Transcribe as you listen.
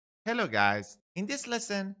Hello guys, in this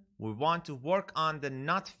lesson we want to work on the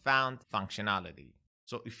not found functionality.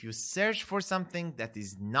 So if you search for something that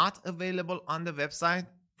is not available on the website,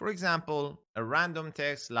 for example, a random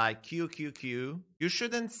text like QQQ, you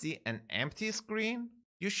shouldn't see an empty screen,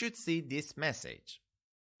 you should see this message.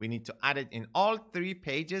 We need to add it in all 3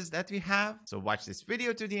 pages that we have, so watch this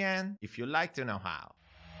video to the end if you like to know how.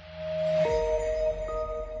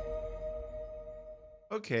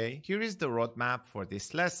 Okay, here is the roadmap for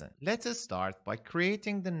this lesson. Let us start by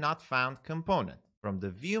creating the not found component. From the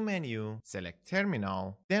view menu, select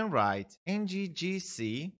terminal, then write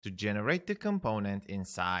ngGC to generate the component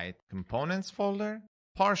inside components folder,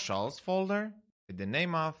 partials folder, with the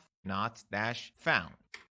name of not-found.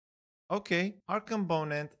 Okay, our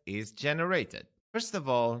component is generated. First of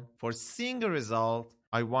all, for seeing a result,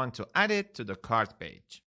 I want to add it to the cart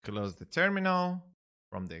page. Close the terminal,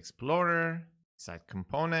 from the Explorer, site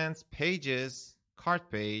components, pages, cart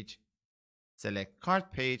page, select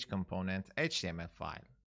cart page component HTML file.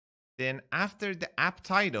 Then after the app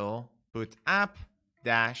title, put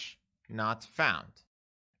app-not found.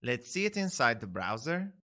 Let's see it inside the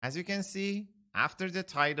browser. As you can see, after the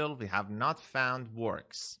title, we have not found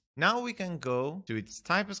works. Now we can go to its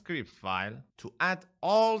TypeScript file to add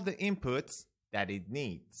all the inputs that it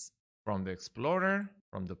needs. From the Explorer,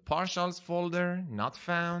 from the partials folder, not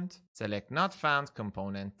found, select not found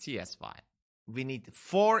component TS file. We need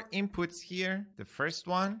 4 inputs here. The first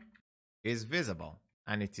one is visible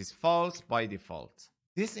and it is false by default.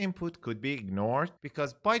 This input could be ignored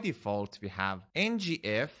because by default we have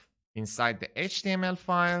ngIf inside the HTML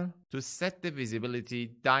file to set the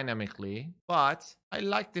visibility dynamically, but I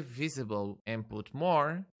like the visible input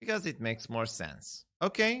more because it makes more sense.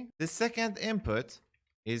 Okay, the second input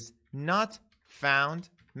is not found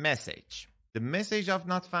message. The message of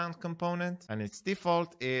not found component and its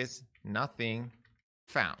default is nothing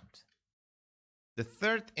found. The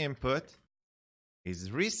third input is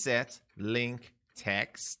reset link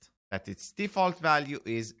text, that its default value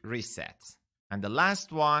is reset. And the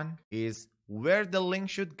last one is where the link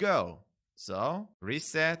should go. So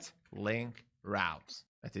reset link route,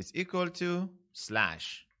 that is equal to /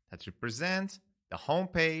 that represents the home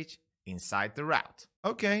page inside the route.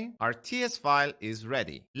 Okay, our TS file is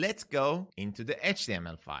ready. Let's go into the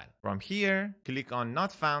HTML file. From here, click on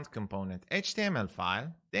not found component HTML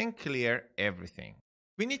file, then clear everything.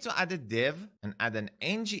 We need to add a div and add an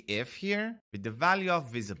ngIf here with the value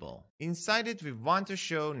of visible. Inside it, we want to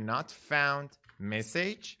show not found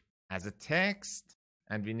message as a text,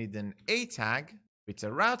 and we need an A tag with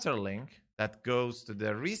a router link that goes to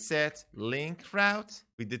the reset link route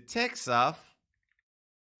with the text of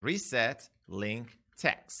reset link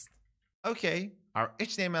text. Okay, our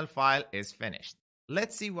HTML file is finished.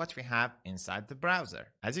 Let's see what we have inside the browser.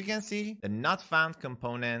 As you can see, the not found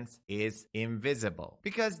component is invisible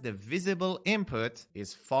because the visible input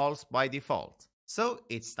is false by default. So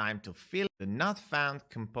it's time to fill the not found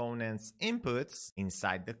components inputs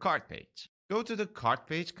inside the cart page. Go to the cart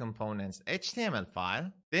page components HTML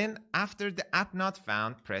file. Then after the app not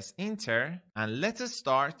found, press enter and let us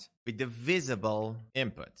start with the visible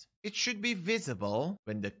input. It should be visible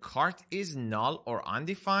when the cart is null or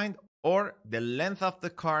undefined or the length of the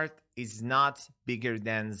cart is not bigger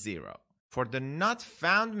than 0. For the not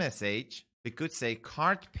found message, we could say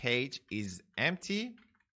cart page is empty.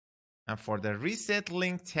 And for the reset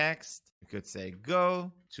link text, we could say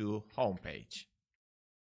go to home page.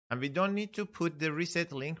 And we don't need to put the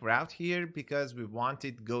reset link route here because we want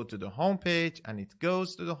it go to the home page and it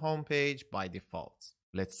goes to the home page by default.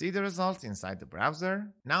 Let's see the results inside the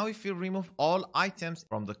browser. Now if we remove all items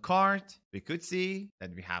from the cart, we could see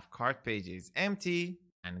that we have cart page is empty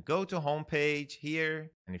and go to home page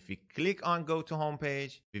here. And if we click on go to home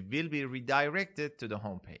page, we will be redirected to the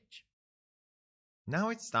home page. Now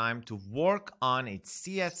it's time to work on its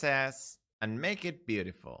CSS and make it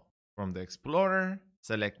beautiful. From the Explorer,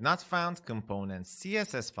 select not found component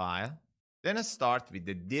CSS file, then start with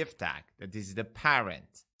the div tag, that is the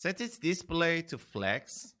parent. Set its display to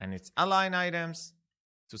flex and its align items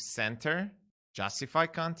to center, justify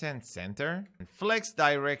content center, and flex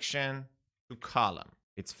direction to column.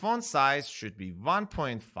 Its font size should be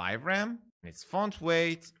 1.5 rem, and its font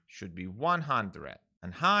weight should be 100,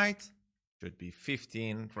 and height should be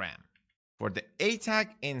 15 rem. For the A tag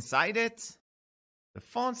inside it, the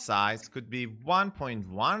font size could be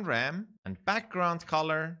 1.1 rem, and background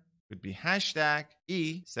color could be hashtag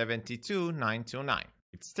E72929.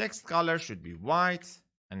 Its text color should be white,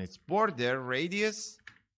 and its border radius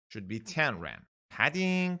should be 10 rem.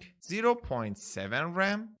 Padding 0.7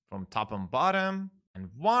 rem from top and bottom, and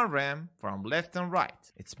 1 rem from left and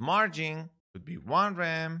right. Its margin could be 1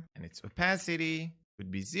 rem, and its opacity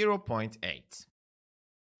could be 0.8.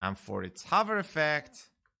 And for its hover effect,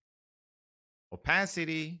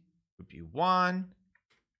 opacity could be 1.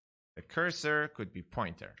 The cursor could be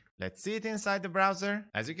pointer. Let's see it inside the browser.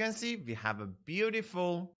 As you can see, we have a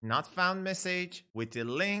beautiful not found message with a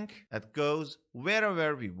link that goes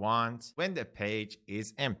wherever we want when the page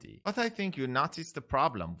is empty. But I think you noticed the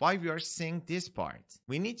problem why we are seeing this part.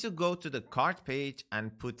 We need to go to the cart page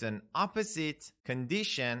and put an opposite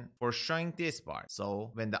condition for showing this part.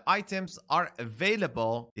 So when the items are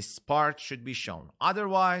available, this part should be shown.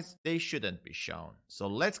 Otherwise, they shouldn't be shown. So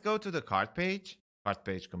let's go to the cart page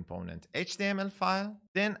component HTML file.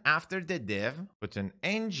 Then after the div, put an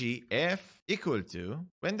ngF equal to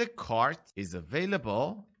when the cart is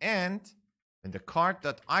available and when the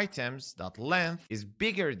cart.items.length is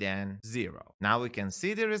bigger than 0. Now we can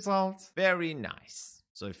see the result. Very nice.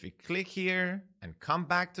 So if we click here and come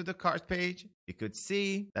back to the cart page, we could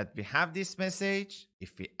see that we have this message.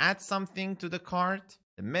 If we add something to the cart,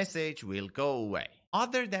 the message will go away.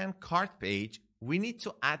 Other than cart page, we need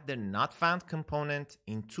to add the not found component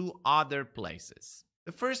in 2 other places.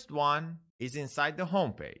 The first one is inside the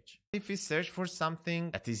home page. If we search for something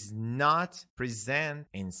that is not present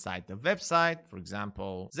inside the website, for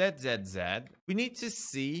example, ZZZ, we need to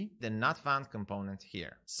see the not found component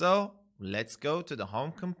here. So let's go to the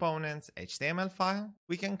home components HTML file.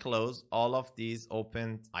 We can close all of these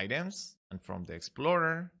opened items, and from the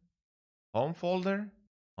Explorer, home folder,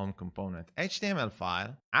 home component HTML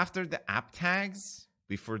file. After the app tags,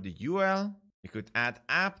 before the UL, we could add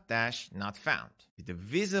app-not-found with the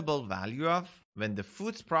visible value of when the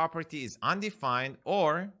foods property is undefined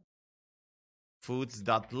or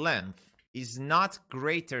foods.length is not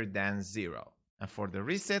greater than 0. And for the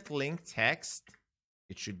reset link text,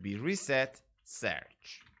 it should be reset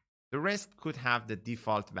search. The rest could have the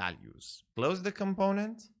default values. Close the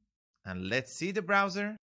component and let's see the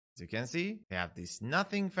browser. As you can see, we have this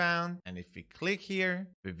nothing found, and if we click here,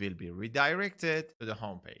 we will be redirected to the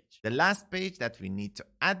home page. The last page that we need to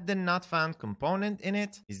add the not found component in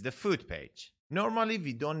it is the food page. Normally,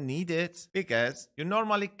 we don't need it because you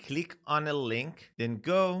normally click on a link, then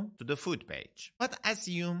go to the food page. But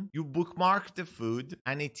assume you bookmark the food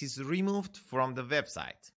and it is removed from the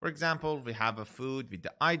website. For example, we have a food with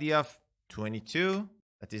the ID of 22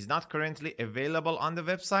 that is not currently available on the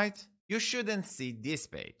website. You shouldn't see this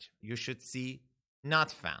page. You should see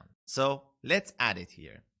not found. So let's add it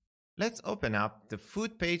here. Let's open up the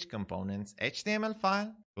food page components HTML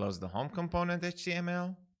file, close the home component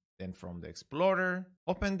HTML, then from the Explorer,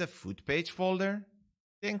 open the food page folder,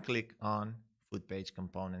 then click on food page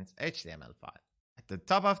components HTML file. At the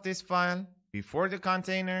top of this file, before the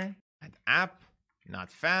container, add app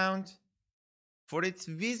not found. For its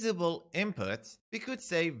visible input, we could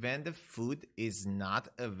say when the food is not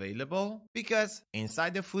available, because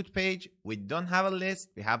inside the food page, we don't have a list,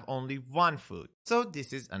 we have only one food. So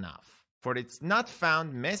this is enough. For its not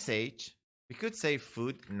found message, we could say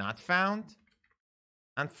food not found.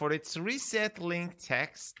 And for its reset link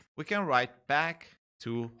text, we can write back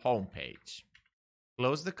to home page.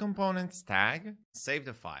 Close the components tag, save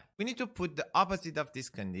the file. We need to put the opposite of this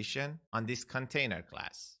condition on this container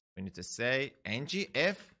class. We need to say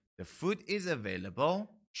ngIf the food is available,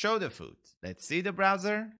 show the food. Let's see the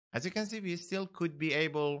browser. As you can see, we still could be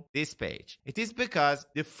able this page. It is because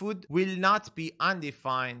the food will not be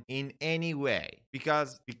undefined in any way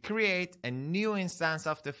because we create a new instance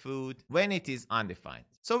of the food when it is undefined.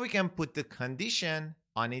 So we can put the condition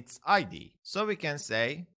on its ID. So we can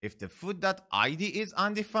say if the food.id is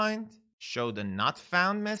undefined, show the not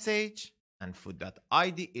found message, and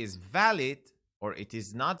food.id is valid, or it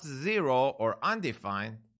is not 0 or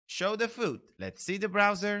undefined, show the food. Let's see the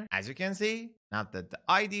browser. As you can see, now that the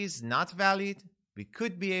ID is not valid, we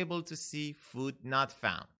could be able to see food not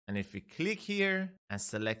found. And if we click here and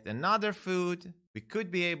select another food, we could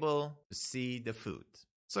be able to see the food.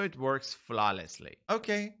 So it works flawlessly.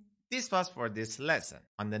 Okay, this was for this lesson.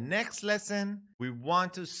 On the next lesson, we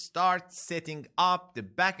want to start setting up the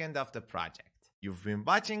backend of the project. You've been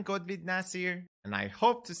watching Code with Nasir, and I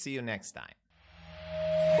hope to see you next time.